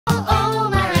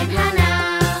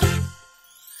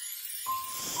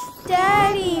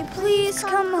Daddy, please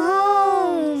come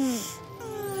home.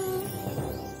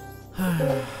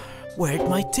 Where'd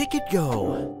my ticket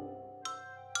go?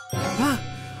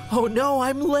 Oh no,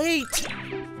 I'm late!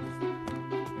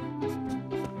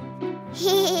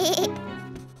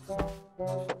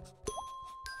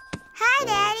 Hi,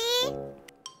 Daddy.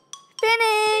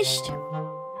 Finished.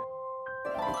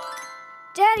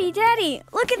 Daddy,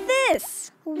 look at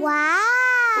this.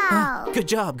 Wow. Good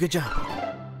job, good job.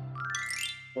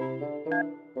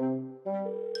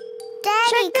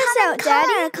 Daddy, Check this out,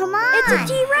 Daddy. Come on. It's a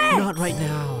T-Rex. Not right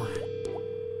now.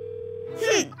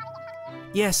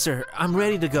 Yes, sir. I'm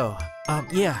ready to go.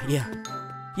 Yeah.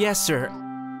 Yes, sir.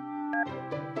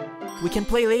 We can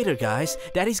play later, guys.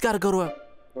 Daddy's gotta go to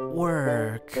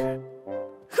work.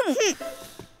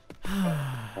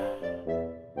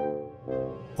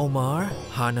 Omar,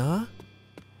 Hana?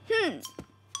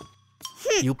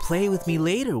 You play with me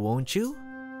later, won't you?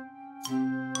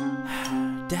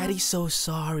 Daddy's so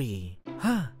sorry.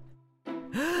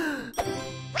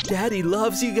 Daddy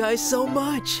loves you guys so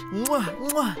much. Mwah,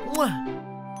 mwah, mwah.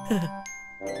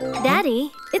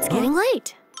 Daddy, it's getting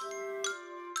late.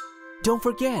 Don't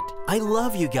forget, I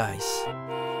love you guys.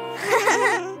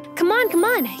 Come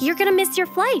on. You're gonna miss your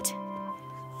flight.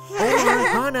 Omar,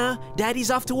 Hana,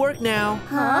 Daddy's off to work now.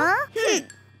 Huh?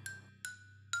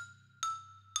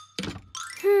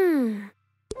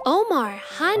 Omar,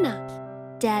 Hana.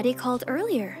 Daddy called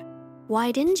earlier.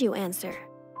 Why didn't you answer?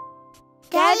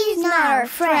 Daddy's not our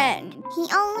friend. He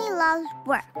only loves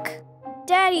work.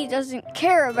 Daddy doesn't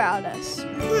care about us.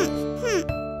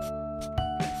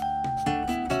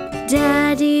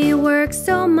 Daddy works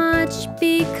so much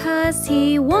because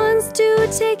he wants to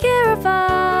take care of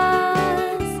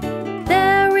us.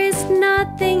 There is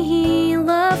nothing he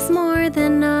loves more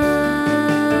than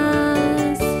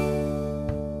us.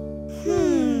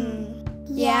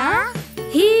 Yeah?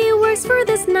 He works for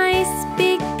this nice,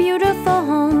 big, beautiful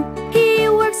home. He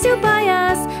works to buy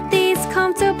us these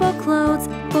comfortable clothes,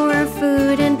 for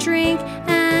food and drink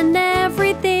and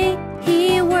everything.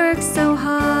 He works so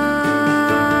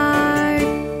hard.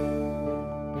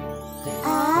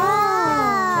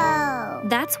 Oh.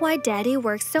 That's why Daddy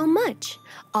works so much.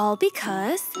 All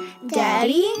because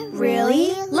Daddy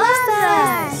really loves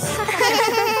us.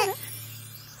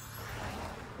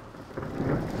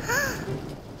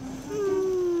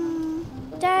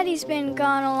 Daddy's been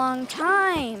gone a long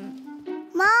time.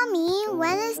 Mommy,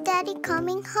 when is Daddy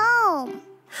coming home?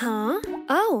 Huh?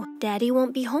 Oh, Daddy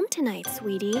won't be home tonight,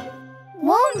 sweetie.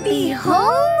 Won't be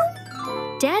home?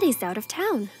 Daddy's out of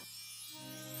town.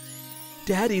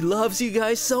 Daddy loves you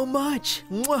guys so much.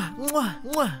 Mwah, mwah,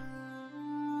 mwah.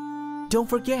 Don't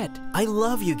forget, I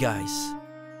love you guys.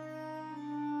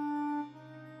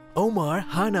 Omar,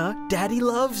 Hana, Daddy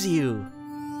loves you.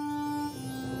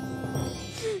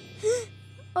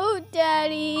 Oh,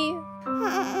 Daddy.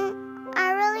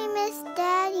 I really miss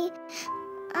Daddy.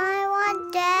 I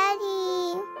want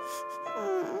Daddy.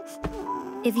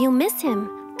 If you miss him,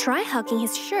 try hugging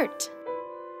his shirt.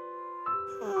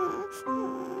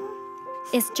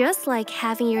 It's just like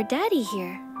having your daddy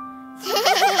here.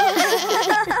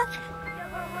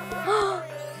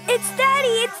 It's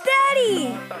Daddy! It's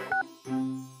Daddy!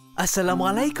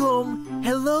 Assalamualaikum.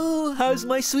 Hello, how's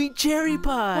my sweet cherry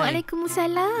pie?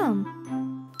 Waalaikumsalam.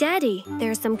 Daddy,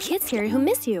 there are some kids here who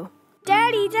miss you.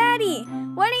 Daddy!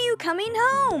 When are you coming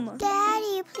home?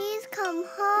 Daddy, please come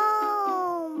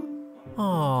home.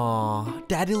 Aw,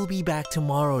 Daddy'll be back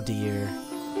tomorrow, dear.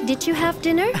 Did you have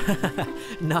dinner?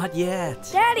 Not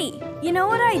yet. Daddy, you know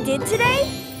what I did today?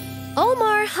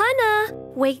 Omar, Hana,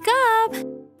 wake up!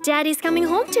 Daddy's coming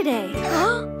home today.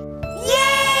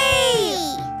 Yay!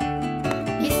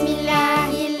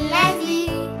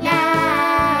 Bismillahilladzi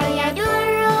la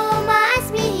yadurru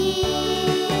ma'asmihi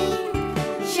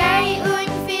syai'un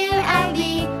fil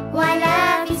ardi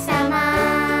wala fis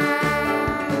sama'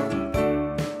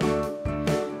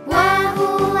 wa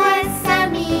huwas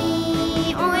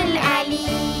sami'ul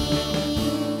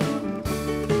alim.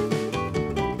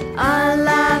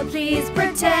 Allah, please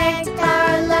protect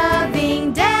our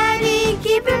loving Daddy.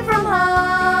 Keep him from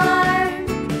harm.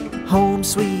 Home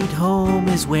sweet home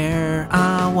is where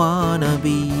I wanna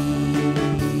be.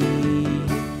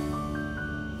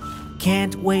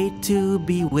 Can't wait to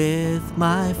be with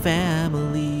my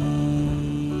family.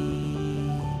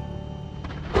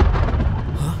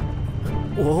 Huh?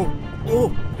 Whoa, whoa,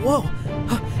 whoa,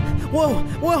 huh? Whoa,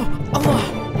 whoa, Allah!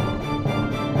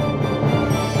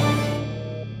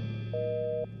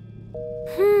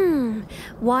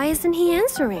 Why isn't he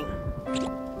answering?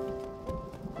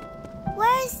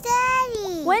 Where's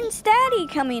Daddy? When's Daddy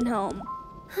coming home?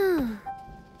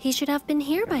 He should have been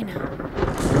here by now.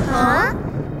 Huh?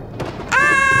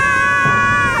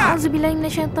 A'udzubillahi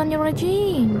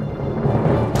minasyaitonirrajim.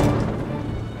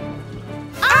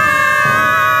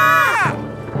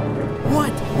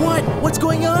 What? What's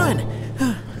going on?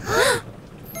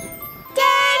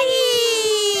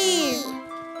 Daddy!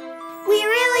 We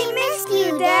really missed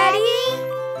you, Daddy.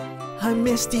 I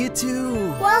missed you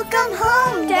too. Welcome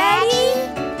home, Daddy.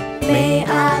 May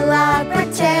Allah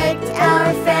protect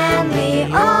our family,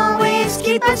 always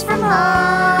keep us from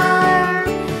harm.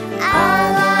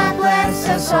 Allah bless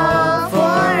us all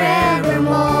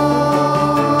forevermore.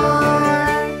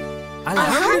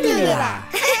 Alhamdulillah.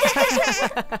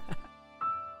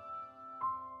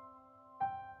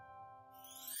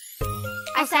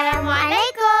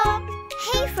 Assalamualaikum.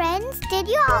 Hey friends, did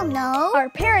you all know? Our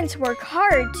parents work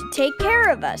hard to take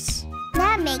care of us.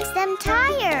 That makes them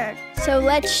tired. So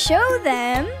let's show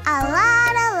them. A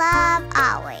lot of love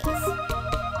always.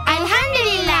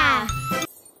 Alhamdulillah.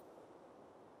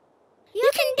 You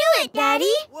can do it,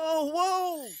 Daddy.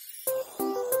 Whoa.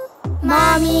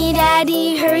 Mommy,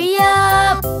 Daddy, hurry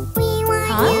up. We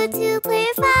want you to play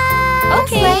fast.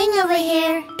 Okay. Playing over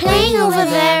here. Playing over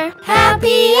there.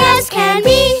 Happy as can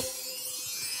be.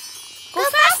 Go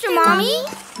faster, Mommy.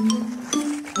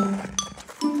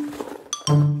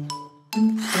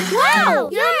 Wow,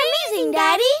 you're amazing,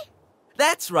 Daddy.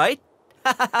 That's right.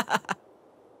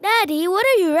 Daddy, what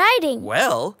are you riding?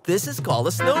 Well, this is called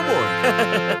a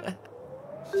snowboard.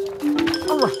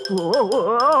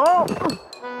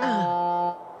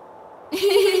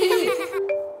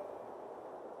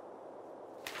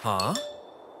 Huh?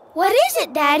 What is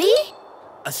it, Daddy?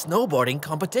 A snowboarding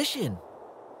competition.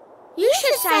 You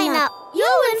should sign up.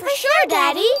 You'll win for sure,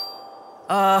 Daddy.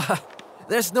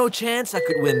 There's no chance I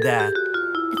could win that.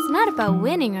 It's not about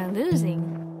winning or losing.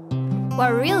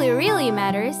 What really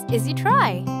matters is you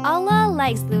try. Allah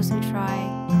likes those who try.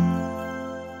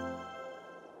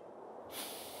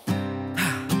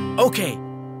 Okay,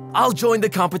 I'll join the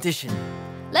competition.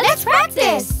 Let's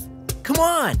practice! Come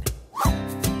on!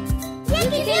 You can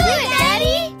do it,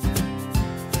 Daddy.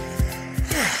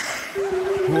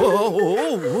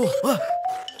 Whoa!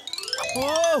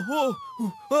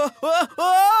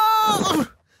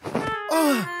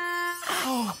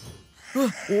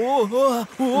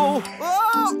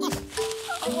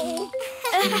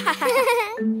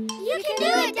 You can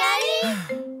do it, Daddy.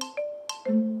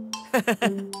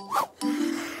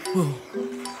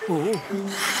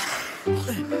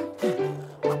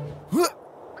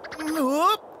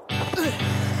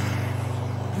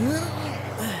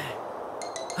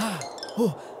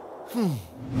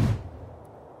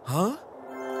 Huh?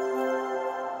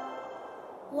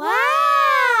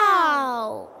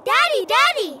 Wow! Daddy!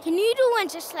 Can you do one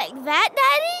just like that,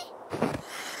 Daddy?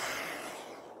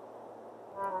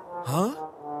 Huh?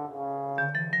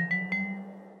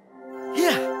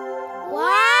 Yeah!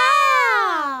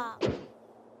 Wow!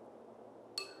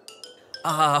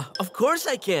 Of course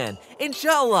I can.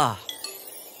 Inshallah.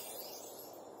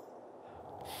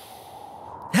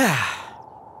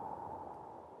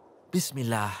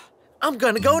 Bismillah. I'm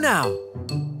gonna go now.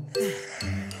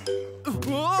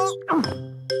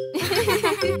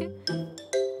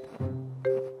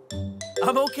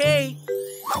 I'm okay.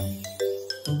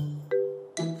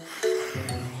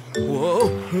 Whoa.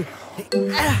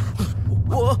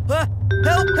 Whoa.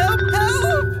 Help!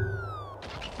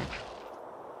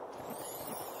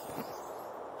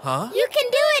 Huh? You can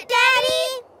do it,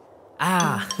 Daddy!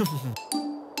 Ah.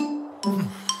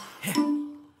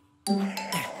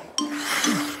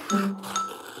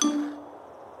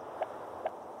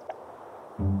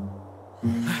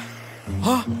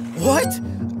 Huh? What?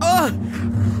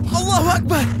 Allahu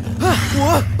Akbar!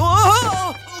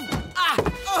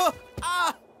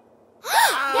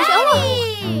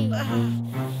 Daddy!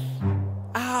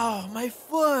 Ow, my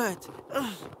foot!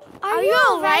 Are you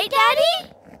all right,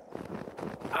 Daddy?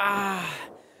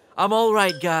 I'm all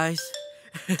right, guys.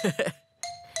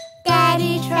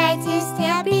 Daddy, try to stay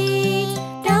upbeat.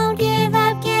 Don't give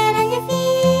up, get on your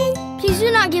feet. Please do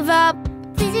not give up.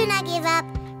 Please do not give up.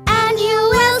 And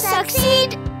you will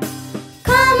succeed.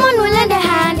 Come on, we'll lend a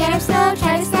hand. Get up slow,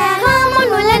 try to stand. Come on,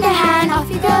 we'll lend a hand. Off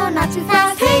you go, not too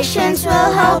fast. Patience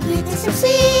will help you to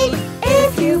succeed.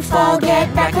 If you fall,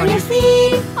 get back on your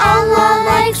feet. Allah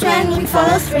likes when we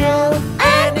follow through,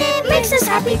 and it makes us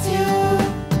happy too.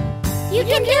 You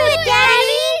can do it,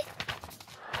 Daddy!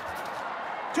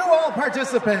 To all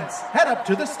participants, head up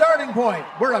to the starting point.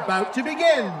 We're about to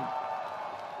begin.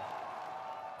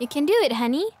 You can do it,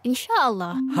 honey.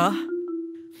 Inshallah. Huh?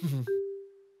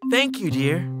 Thank you,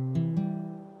 dear.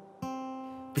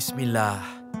 Bismillah.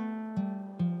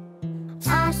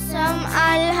 Awesome,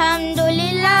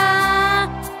 Alhamdulillah.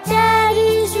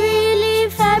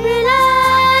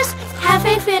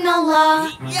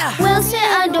 Allah. Yeah. We'll say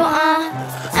a dua,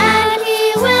 and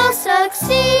he will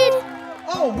succeed.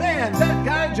 Oh man, that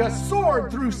guy just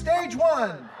soared through stage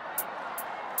 1.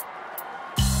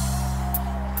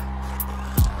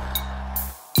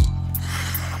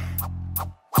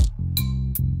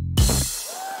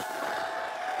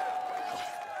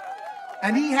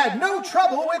 And he had no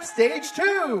trouble with stage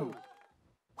 2.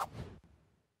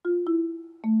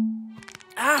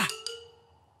 Ah.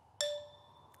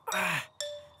 Ah.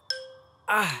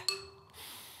 Ah.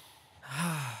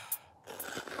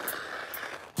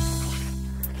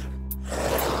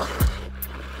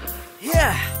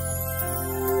 Yeah.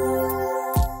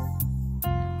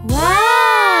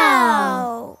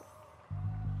 Wow!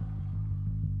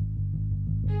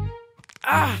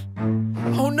 Ah.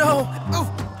 Oh no. Oh.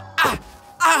 Ah.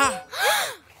 Ah.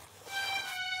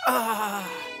 Ah.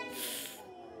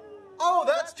 Oh,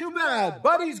 that's too bad.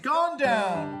 Buddy's gone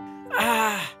down.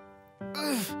 Ah.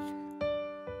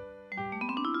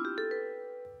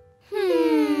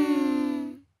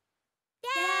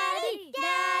 Daddy,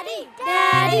 Daddy,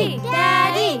 Daddy,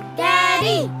 Daddy,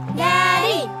 Daddy,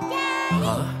 Daddy,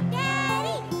 Huh?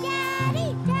 Daddy, Daddy,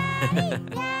 Daddy,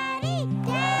 Daddy,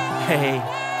 Daddy. Hey,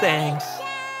 thanks.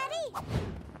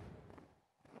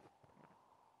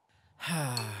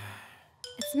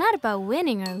 It's not about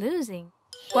winning or losing.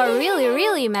 What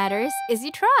really matters is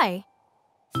you try.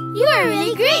 You are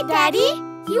really great, Daddy.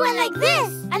 You went like this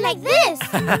and like this.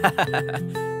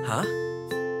 Huh?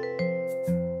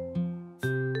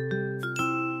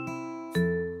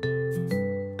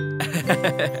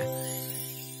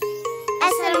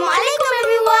 Assalamualaikum,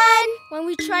 everyone. When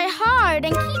we try hard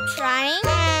and keep trying,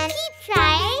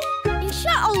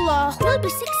 inshallah, we'll be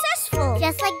successful.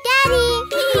 Just like Daddy.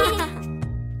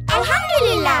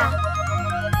 Alhamdulillah.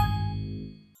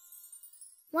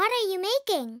 What are you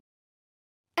making?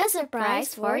 A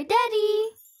surprise for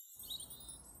Daddy.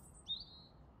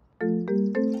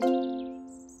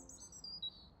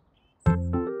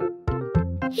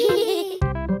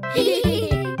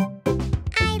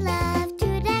 I love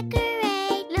to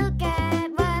decorate. Look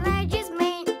at what I just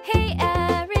made. Hey,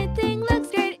 everything looks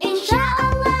great.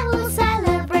 Inshallah, we'll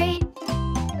celebrate.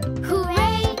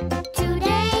 Hooray!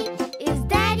 Today is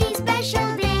Daddy's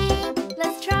special day.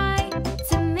 Let's try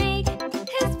to make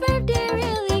his birthday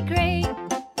really great.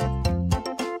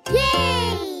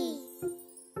 Yay!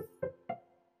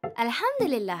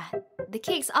 Alhamdulillah, the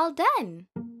cake's all done.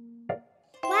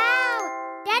 Wow!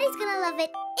 Daddy's gonna love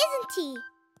it, isn't he?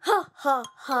 Ha ha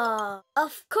ha!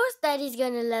 Of course Daddy's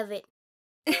gonna love it.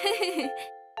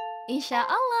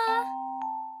 Inshallah.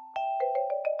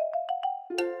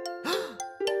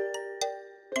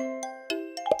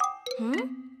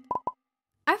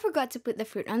 I forgot to put the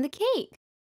fruit on the cake.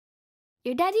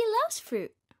 Your daddy loves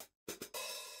fruit.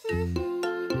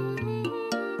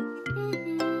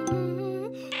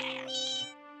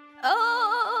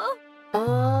 Oh!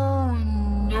 Oh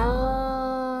no!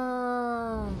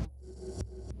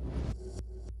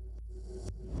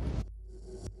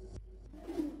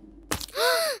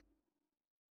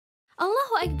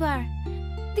 Allahu Akbar!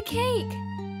 The cake!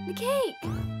 The cake!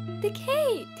 The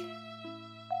cake!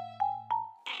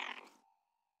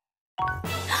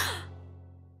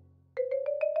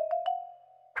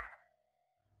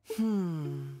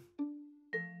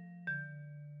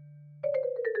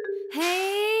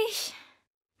 Hey!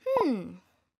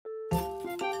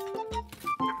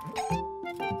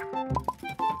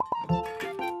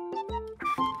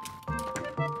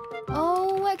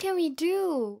 Oh, what can we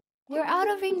do? We're out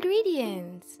of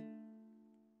ingredients.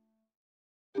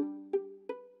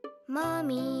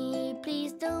 Mommy,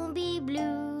 please don't be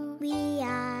blue. We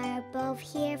are both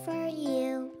here for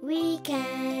you. We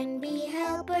can be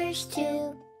helpers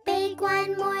too. Bake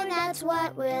one more, that's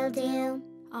what we'll do.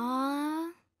 Aw,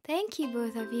 thank you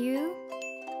both of you.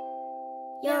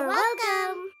 You're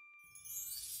welcome.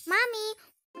 Mommy,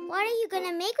 what are you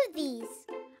gonna make with these?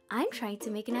 I'm trying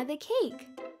to make another cake,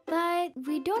 but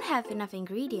we don't have enough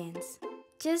ingredients.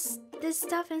 Just this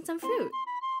stuff and some fruit.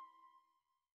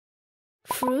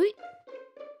 Fruit?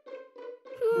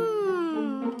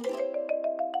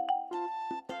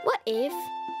 What if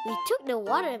we took the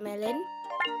watermelon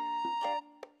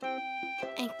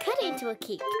and cut it into a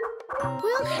cake?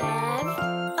 We'll have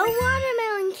a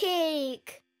watermelon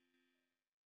cake.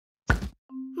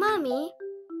 Mommy,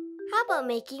 how about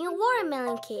making a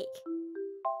watermelon cake?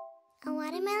 A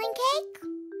watermelon cake?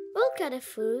 We'll cut a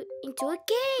fruit into a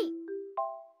cake.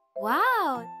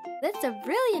 Wow, that's a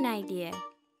brilliant idea.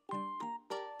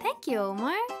 Thank you,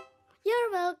 Omar.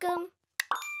 You're welcome.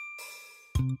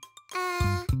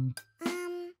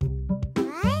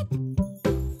 What?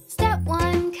 Step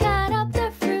 1, cut up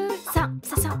the fruit. Stomp,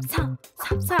 stomp, stomp.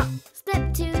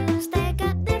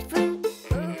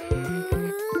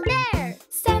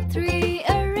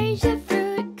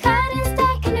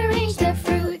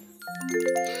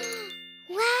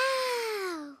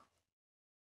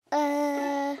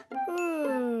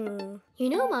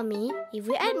 Mommy. If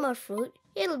we add more fruit,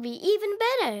 it'll be even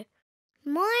better.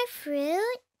 More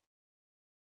fruit?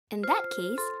 In that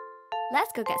case,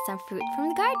 let's go get some fruit from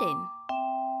the garden.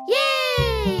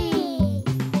 Yay!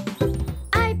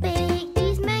 I baked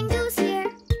these mangoes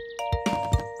here.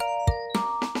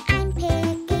 I'm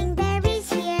picking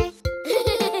berries here.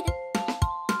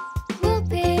 We'll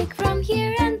pick from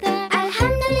here and there.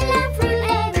 Alhamdulillah, fruit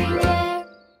everywhere.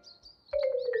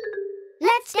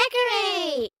 Let's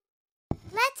decorate!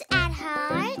 Let's add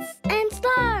hearts. And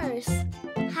stars.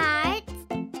 Hearts.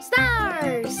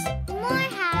 Stars. More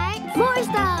hearts. More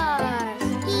stars.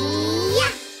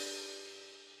 Yeah!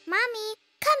 Mommy,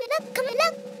 come look, come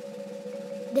look.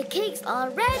 The cake's all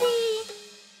ready.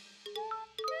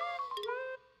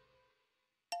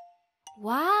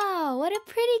 Wow, what a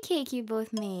pretty cake you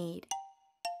both made.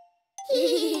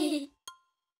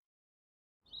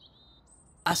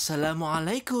 Assalamu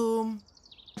alaikum.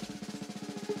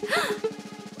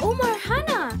 Omar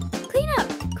Hana, clean up,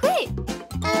 quick.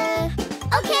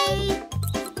 Okay.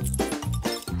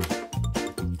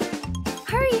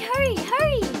 Hurry, hurry,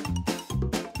 hurry.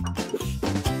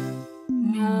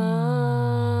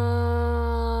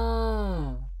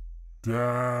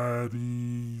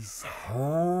 Daddy's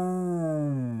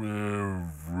home,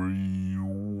 everyone.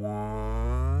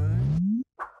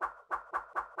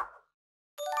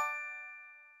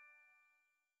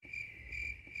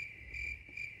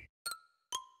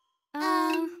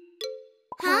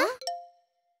 Huh?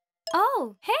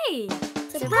 Oh, hey.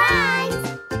 Surprise!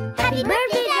 Happy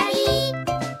birthday, Daddy!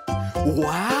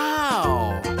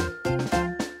 Wow!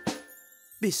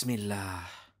 Bismillah.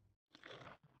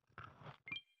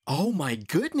 Oh my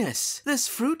goodness! This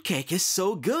fruitcake is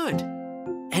so good!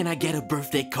 And I get a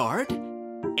birthday card?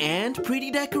 And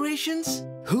pretty decorations?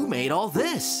 Who made all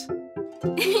this?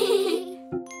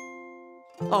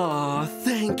 Aw,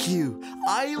 thank you!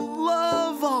 I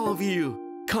love all of you!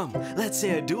 Come, let's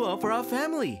say a dua for our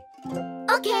family.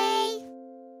 Okay.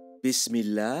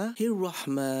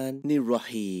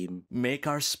 Bismillahirrahmanirrahim. Make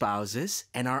our spouses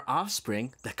and our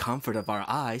offspring the comfort of our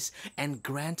eyes and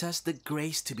grant us the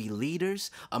grace to be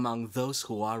leaders among those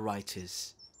who are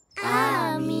righteous.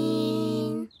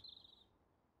 Ameen.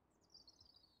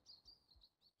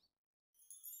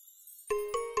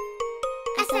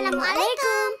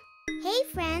 Assalamualaikum. Hey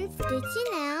friends, did you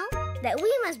know That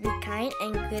we must be kind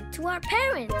and good to our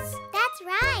parents. That's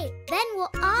right. Then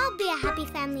we'll all be a happy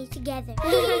family together.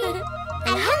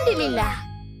 Alhamdulillah.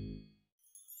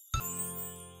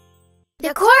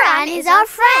 The Quran is our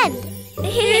friend.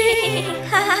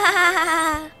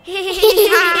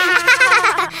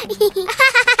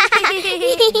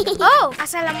 Oh,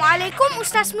 Assalamualaikum,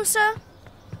 Ustaz Musa.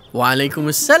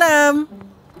 Waalaikumsalam.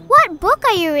 What book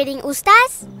are you reading,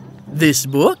 Ustaz? This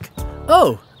book?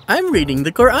 Oh, I'm reading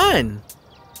the Quran.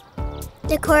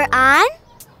 The Quran?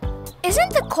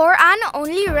 Isn't the Quran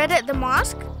only read at the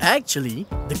mosque? Actually,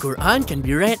 the Quran can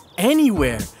be read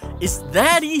anywhere. It's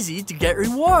that easy to get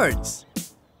rewards.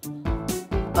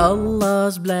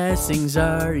 Allah's blessings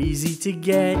are easy to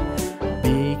get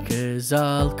because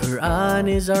Al-Quran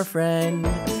is our friend.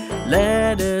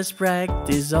 Let us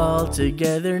practice all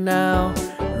together now.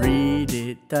 Read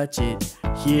it, touch it,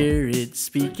 hear it,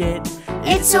 speak it.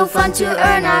 It's so fun to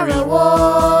earn our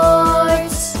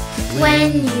rewards.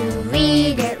 When you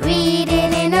read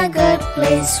it in a good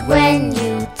place. When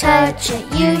you touch it,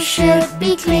 you should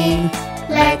be clean.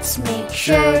 Let's make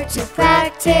sure to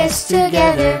practice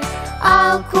together.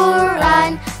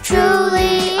 Al-Quran,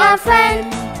 truly our friend.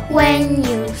 When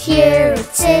you hear it,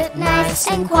 sit nice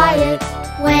and quiet.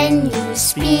 When you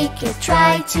speak it,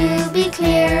 try to be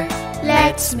clear.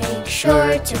 Let's make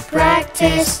sure to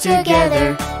practice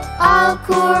together.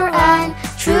 Al-Quran,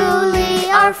 truly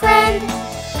our friend.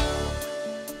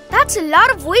 That's a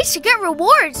lot of ways to get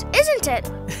rewards, isn't it?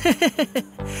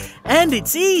 And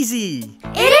it's easy.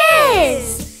 It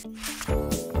is!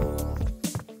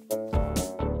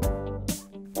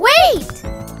 Wait!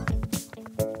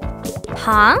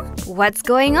 Huh? What's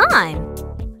going on?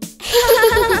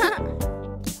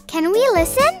 Can we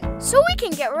listen? So we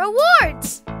can get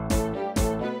rewards.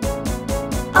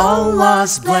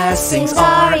 Allah's blessings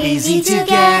are easy to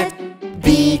get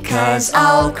because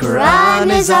Al-Quran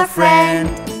is our friend.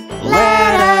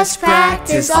 Let us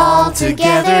practice all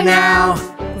together now.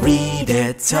 Read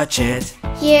it, touch it,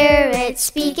 Hear it,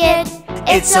 speak it.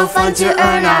 it's so fun to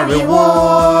earn our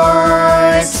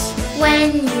rewards.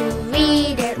 When you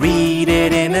Read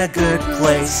it in a good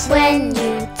place. when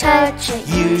you touch it,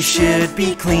 You should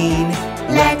be clean.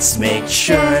 Let's make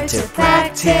sure to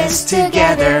practice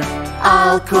together.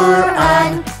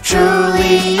 Al-Quran,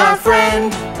 truly our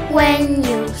friend. when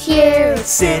you hear it,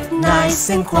 Sit nice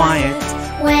and quiet.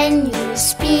 When you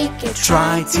speak it,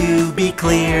 Try to be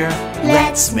clear.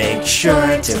 Let's make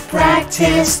sure to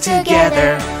practice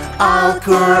together.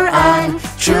 Al-Quran,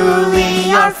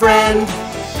 truly our friend.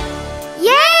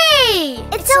 Yay!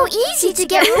 It's so easy to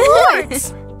get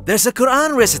rewards. There's a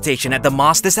Quran recitation at the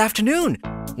mosque this afternoon.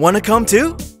 Wanna come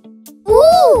too?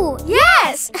 Ooh,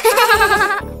 yes!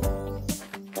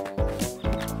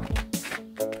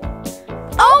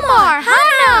 Omar,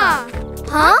 Hana!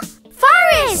 Huh?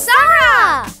 Faris,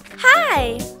 Sarah!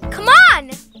 Hi! Come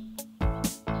on!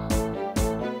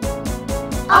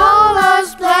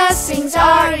 Allah's blessings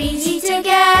are easy to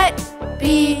get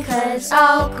because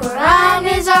Al-Quran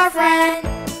is our friend.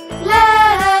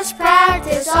 Let us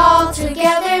practice all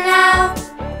together now.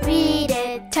 Read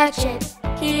it, touch it,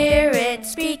 hear it,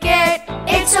 speak it.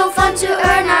 It's so fun to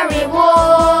earn our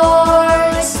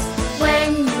rewards.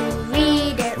 When you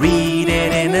Read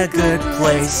it in a good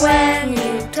place. when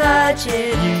you touch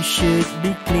it, You should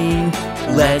be clean.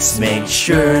 Let's make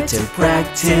sure to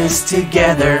practice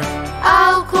together.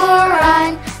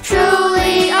 Al-Quran,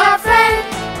 truly our friend.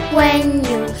 When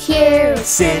you hear it,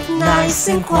 Sit nice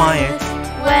and quiet.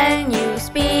 when you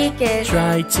speak it,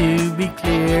 Try to be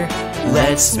clear.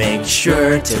 Let's make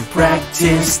sure to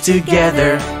practice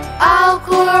together.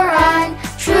 Al-Quran,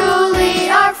 truly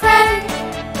our friend.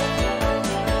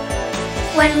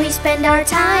 When we spend our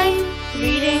time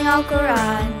reading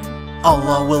Al-Quran,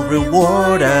 Allah will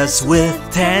reward us with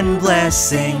 10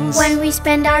 blessings. when we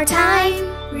spend our time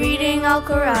reading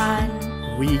Al-Quran,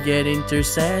 We get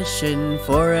intercession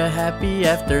for a happy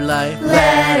afterlife.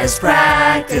 Let us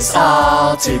practice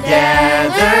all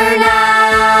together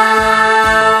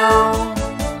now.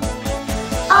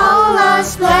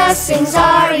 Allah's blessings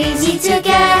are easy to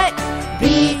get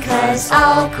because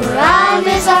Al-Quran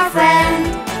is our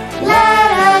friend.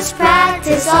 Let us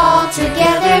practice all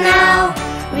together now.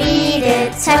 Read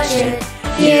it, touch it,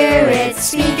 hear it,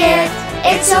 speak it.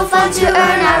 It's so fun to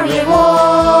earn our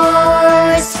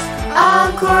rewards.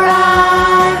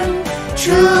 Al-Quran,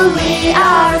 truly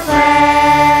our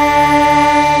friend.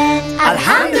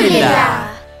 Alhamdulillah.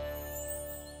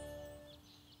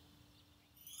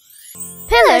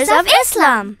 Pillars of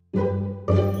Islam.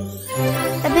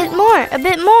 A bit more, a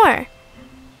bit more.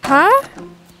 Huh?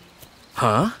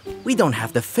 Huh? We don't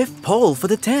have the 5th pole for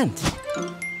the tent.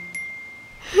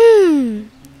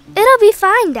 It'll be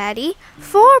fine, Daddy.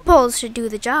 4 poles should do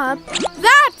the job.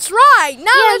 That's right!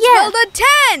 Now let's build a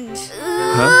tent!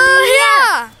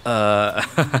 Yeah!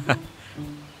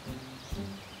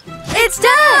 It's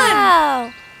done!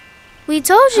 Wow. We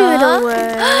told you it'll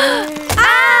work.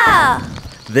 Ah!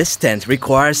 This tent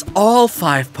requires all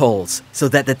 5 poles so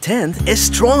that the tent is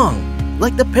strong,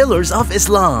 like the pillars of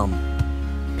Islam.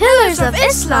 Pillars of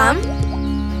Islam?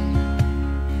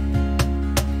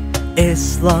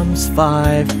 Islam's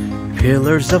 5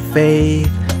 pillars of faith.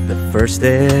 The first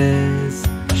is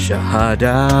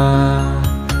Shahada.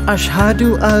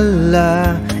 Ashhadu an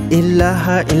la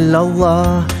ilaha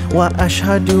illallah wa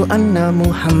ashhadu anna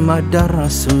Muhammadar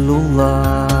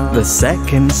Rasulullah. The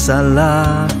second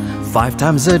Salah 5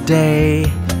 times a day.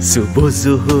 Subuh,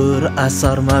 Zuhur,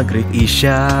 Asar, Maghrib,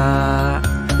 Isha.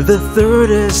 The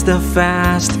third is the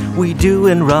fast we do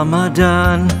in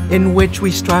Ramadan, in which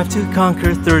we strive to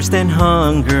conquer thirst and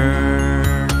hunger.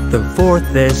 The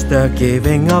fourth is the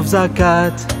giving of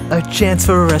zakat, a chance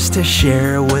for us to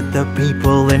share with the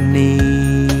people in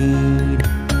need.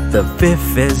 The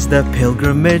fifth is the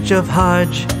pilgrimage of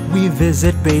Hajj. We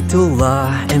visit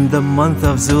Baytullah in the month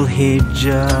of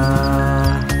Zulhijjah.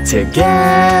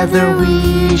 Together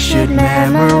we should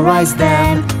memorize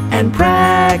them and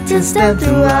practice them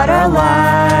throughout our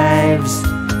lives.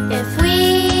 If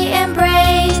we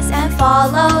embrace and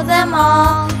follow them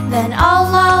all, then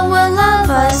Allah will love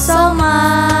us so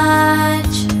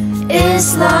much.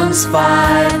 Islam's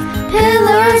 5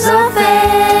 pillars of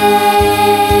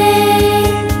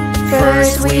faith.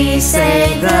 First we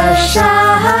say the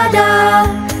Shahada.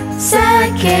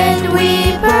 Second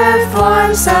we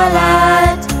perform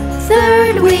Salat.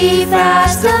 Third we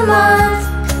fast a month.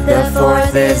 The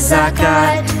fourth is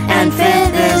Zakat. And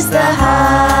fifth is the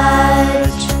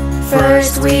Hajj.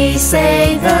 First we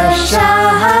say the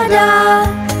Shahada.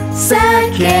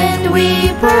 Second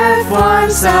we perform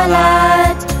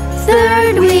Salat.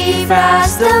 Third we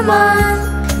fast a month.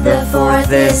 The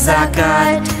fourth is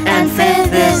Zakat. And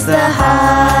fifth is the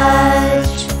Hajj.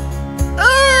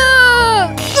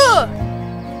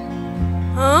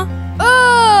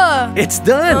 It's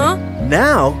done!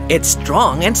 Now it's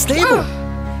strong and stable.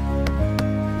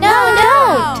 No,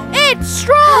 don't! It's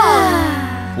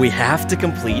strong! We have to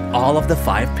complete all of the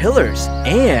 5 pillars,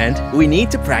 and we need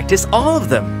to practice all of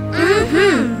them.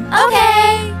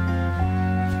 Okay.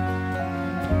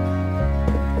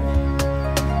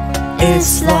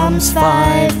 Islam's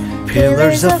 5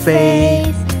 pillars of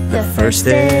faith. The first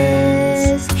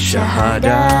is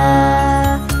Shahada.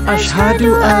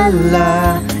 Ashhadu an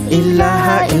la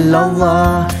ilaha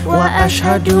illallah wa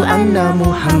ashhadu anna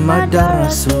Muhammadar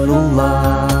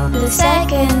Rasulullah. The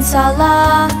second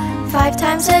Salah, 5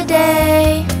 times a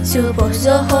day. Subuh,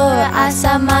 Zuhur,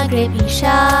 Asar, Maghrib,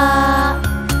 Isha.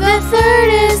 The third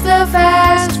is the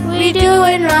fast we do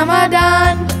in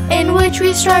Ramadan, in which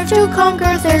we strive to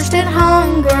conquer thirst and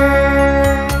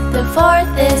hunger. The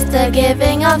fourth is the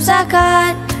giving of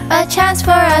zakat, a chance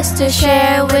for us to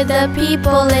share with the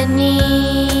people in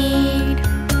need.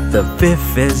 The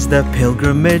fifth is the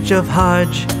pilgrimage of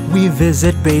Hajj. We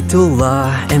visit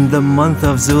Baytullah in the month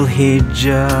of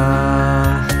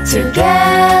Zulhijjah.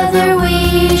 Together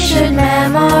we should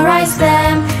memorize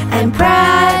them and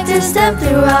practice them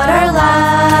throughout our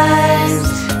lives.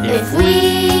 If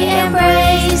we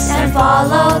embrace and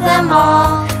follow them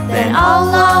all, then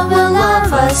Allah will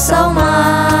love us so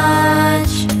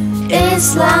much.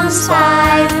 Islam's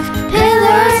 5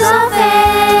 pillars of faith.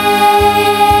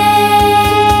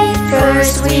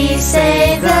 First we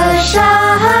say the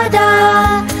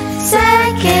Shahada.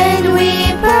 Second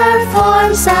we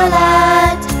perform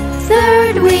Salat.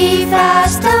 Third we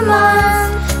fast a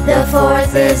month. The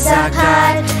fourth is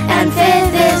Zakat. And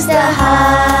fifth is the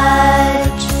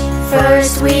Hajj.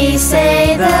 First we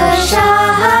say the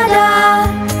Shahada.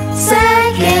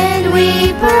 Second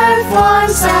we perform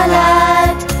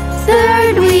Salat.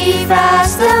 Third we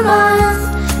fast a month.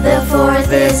 The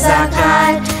fourth is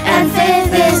Zakat. And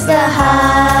fifth is the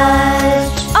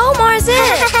Hajj. Omar's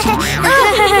it!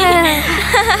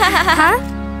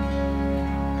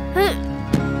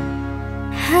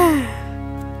 Huh?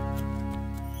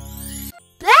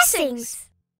 Blessings!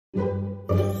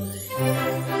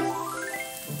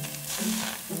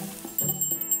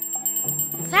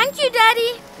 Thank you,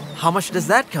 Daddy. How much does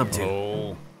that come to?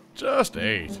 Oh, just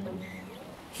 8.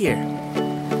 Here.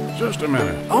 Just a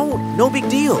minute. Oh, no big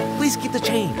deal. Please keep the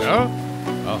change. Yeah?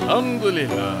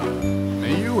 Alhamdulillah.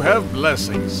 May you have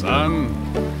blessings, son.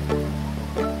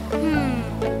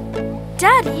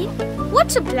 Daddy,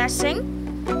 what's a blessing?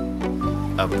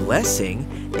 A blessing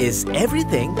is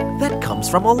everything that comes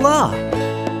from Allah.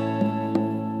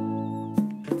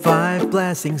 5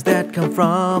 blessings that come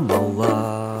from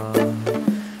Allah,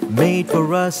 made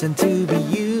for us and to be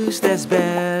used as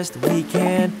best we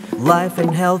can. Life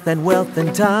and health and wealth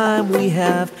and time we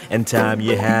have, and time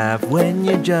you have when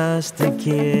you're just a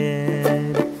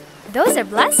kid. Those are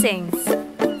blessings.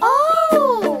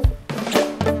 Oh!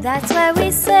 That's why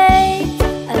we say,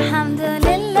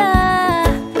 Alhamdulillah.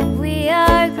 We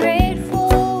are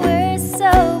grateful, we're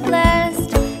so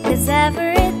blessed, 'cause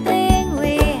everything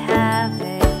we have,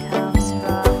 it comes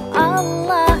from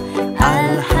Allah.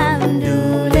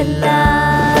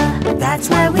 Alhamdulillah. That's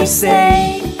why we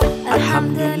say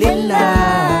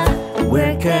Alhamdulillah.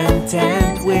 We're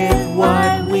content with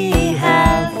what we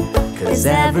have, 'cause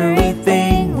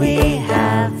everything we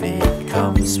have, it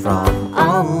comes from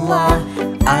Allah.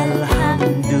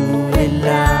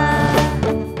 Alhamdulillah.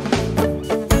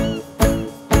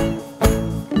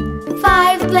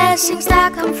 5 blessings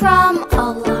that come from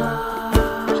Allah,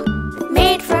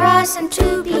 made for us and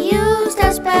to be used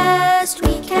as best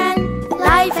we can.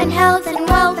 Life and health and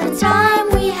wealth and time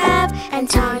we have, and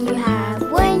time you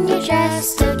have when you're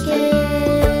just a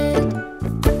kid.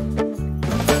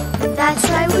 That's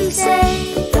why we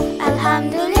say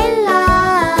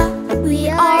Alhamdulillah. We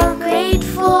are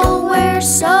grateful, we're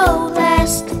so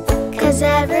blessed, 'cause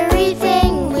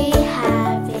everything we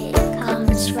have, it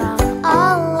comes from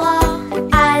Allah.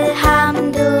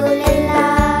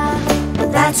 Alhamdulillah.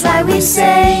 That's why we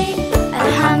say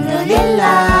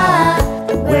Alhamdulillah.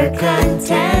 We're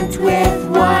content with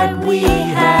what we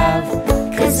have,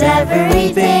 'cause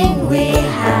everything we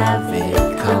have,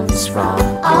 it comes from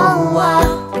Allah.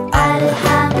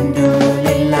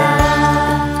 Alhamdulillah.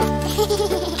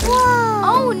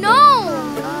 Oh no!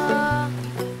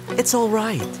 It's all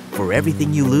right. For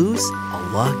everything you lose,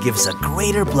 Allah gives a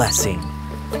greater blessing.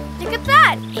 Look at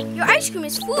that! Your ice cream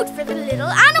is food for the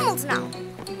little animals now.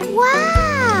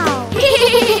 Wow!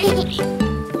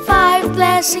 5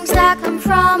 blessings that come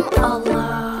from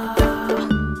Allah,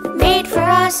 made for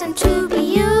us and to be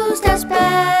used as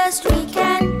best we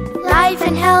can. Life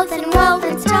and health and wealth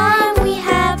and time we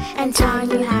have, and time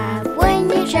you have when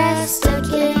you're just a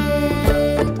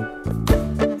kid.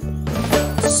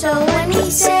 So when we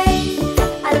say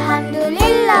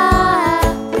Alhamdulillah,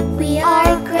 we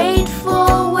are grateful,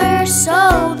 we're so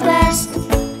blessed.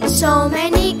 So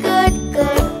many good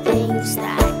things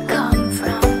that come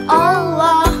from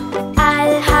Allah.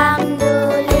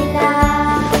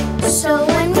 Alhamdulillah. So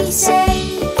when we say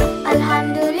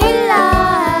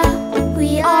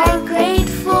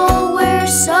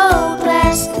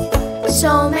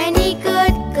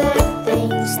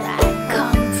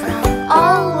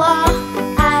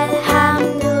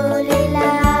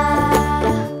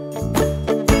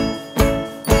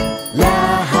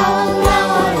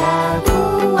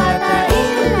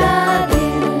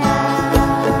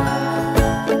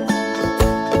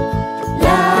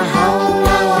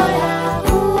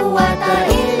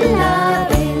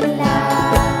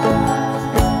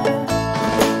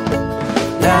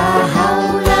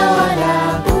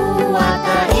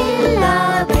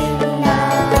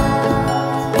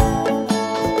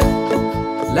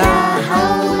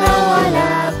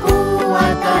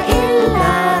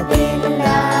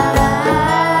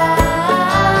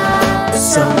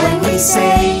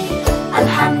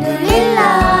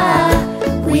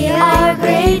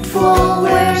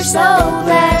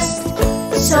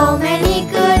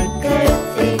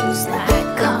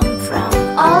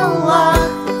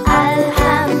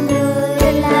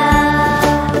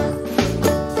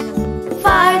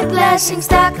blessings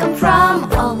that come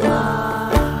from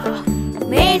Allah,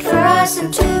 made for us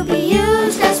and to be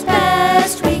used as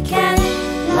best we can.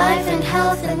 Life and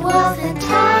health and wealth and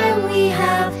time we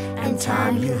have, and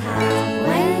time you have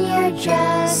when you're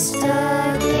just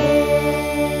a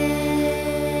kid.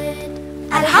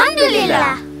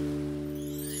 Alhamdulillah!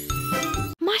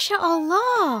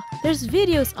 MashaAllah! There's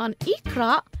videos on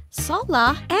Iqra,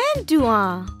 Salah, and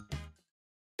Dua.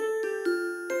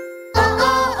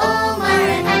 Omar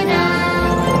Hana.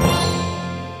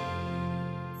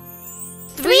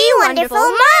 3 wonderful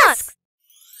mosques.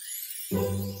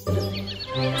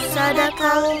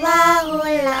 Sadaqallahul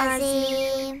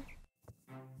Azim.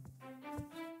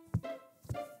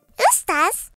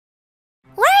 Ustaz,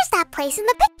 where is that place in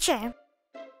the picture?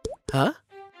 Huh?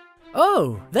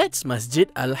 Oh, that's Masjid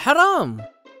Al-Haram.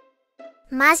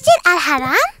 Masjid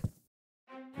Al-Haram?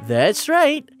 That's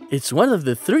right. It's one of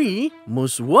the 3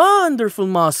 most wonderful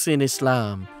mosques in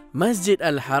Islam. Masjid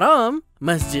Al-Haram,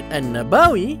 Masjid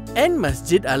Al-Nabawi, and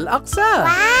Masjid Al-Aqsa.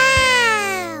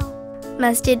 Wow!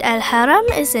 Masjid Al-Haram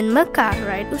is in Mecca,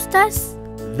 right, Ustaz?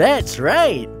 That's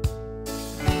right.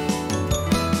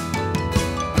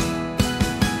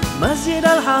 Masjid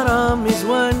Al-Haram is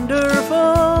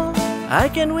wonderful. I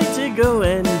can't wait to go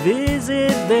and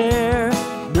visit there.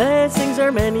 Blessings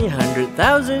are many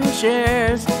 100,000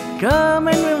 shares. Come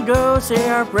and we'll go say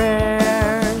our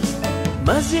prayers.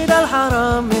 Masjid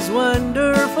Al-Haram is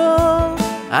wonderful.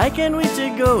 I can't wait to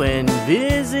go and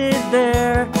visit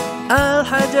there.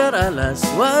 Al-Hajar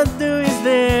Al-Aswad is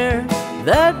there.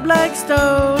 That black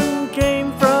stone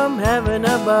came from heaven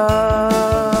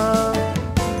above.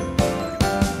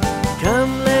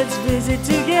 Come, let's visit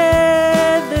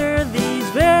together these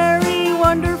very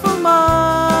wonderful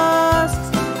mosques.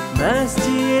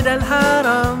 Masjid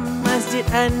Al-Haram, Masjid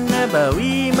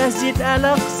Al-Nabawi, Masjid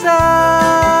Al-Aqsa.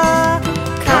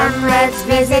 Come, let's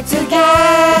visit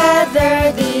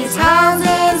together these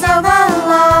houses of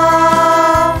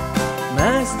Allah.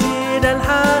 Masjid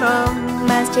Al-Haram,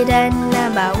 Masjid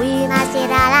Al-Nabawi, Masjid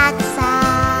Al-Aqsa.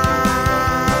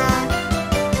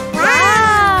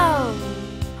 Wow!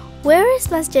 Where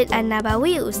is Masjid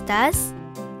Al-Nabawi, Ustaz?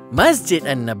 Masjid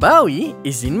Al-Nabawi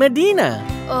is in Medina.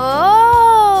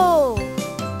 Oh!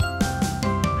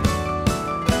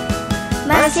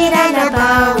 Masjid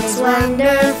Al-Nabawi is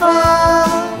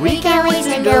wonderful. We can't wait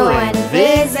to go and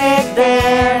visit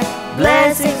there.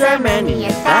 Blessings are many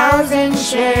 1,000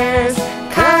 shares.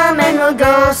 Come and we'll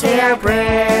go say our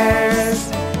prayers.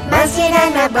 Masjid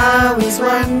Al-Nabawi is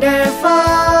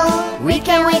wonderful. We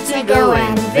can't wait to go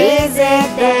and visit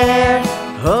there.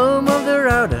 Home of the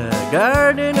Rauda,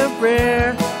 garden of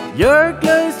prayer. You're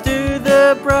close to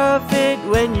the Prophet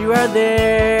when you are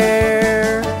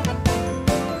there.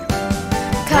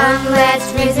 Come,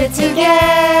 let's visit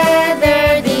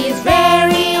together these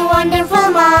very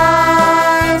wonderful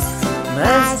mosques.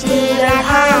 Masjid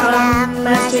Al-Haram,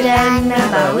 Masjid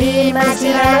Al-Nabawi,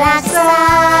 Masjid Al-Aqsa.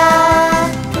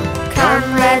 Come,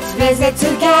 let's visit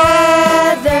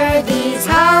together these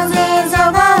houses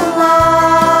of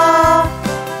Allah.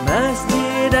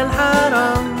 Masjid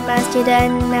Al-Haram, Masjid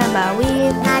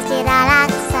Al-Nabawi, Masjid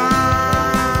Al-Aqsa.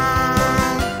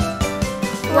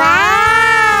 Wow!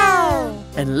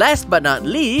 and last but not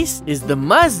least is the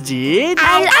Masjid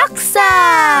Al-Aqsa.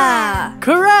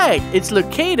 Correct! It's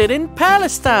located in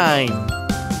Palestine.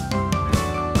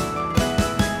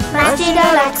 Masjid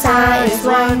Al-Aqsa is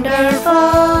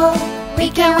wonderful.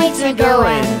 We can't wait to go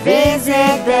and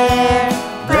visit there.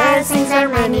 Blessings are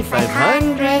many,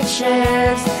 500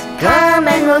 shares. Come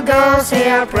and we'll go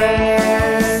say our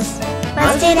prayers.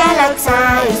 Masjid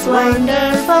Al-Aqsa is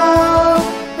wonderful.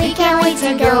 We can't wait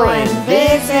to go and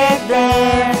visit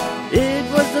there. It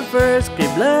was the first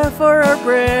Qibla for our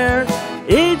prayer.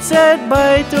 It's at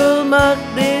Baitul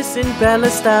Maqdis in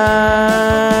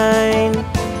Palestine.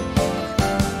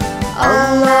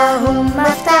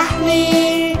 Allahumma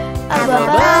aftahli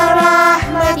abwaba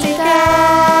rahmatika.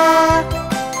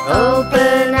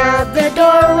 Open up the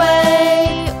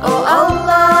doorway, oh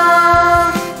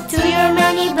Allah, to your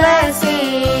many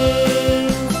blessings.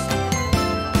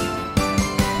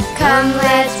 Come,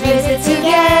 let's visit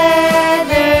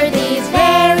together these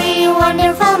very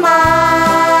wonderful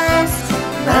mosques.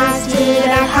 Masjid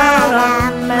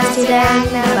Al-Haram, Masjid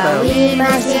Al-Nabawi,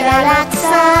 Masjid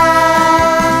Al-Aqsa.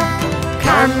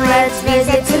 Come, let's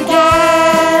visit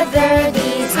together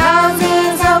these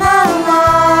houses of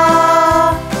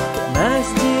Allah.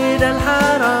 Masjid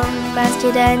Al-Haram,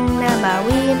 Masjid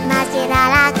Al-Nabawi, Masjid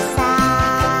Al-Aqsa.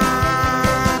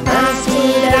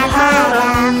 Masjid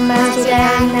Al-Haram, Masjid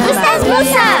Al-Nabawi, Ustaz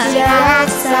Musa! Masjid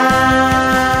Al-Aqsa.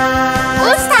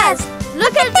 Ustaz,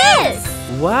 look at this!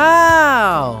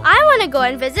 wow! I want gonna go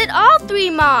and visit all 3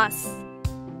 mosques.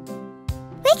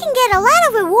 We can get a lot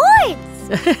of rewards.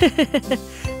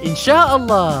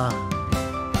 Insha'Allah.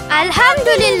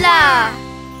 Alhamdulillah.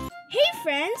 Hey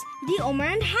friends, the Omar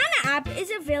and Hana app is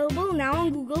available now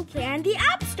on Google Play and the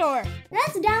App Store.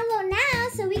 Let's download now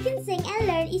so we can sing and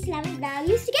learn Islamic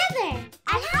values together.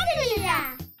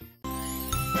 Alhamdulillah.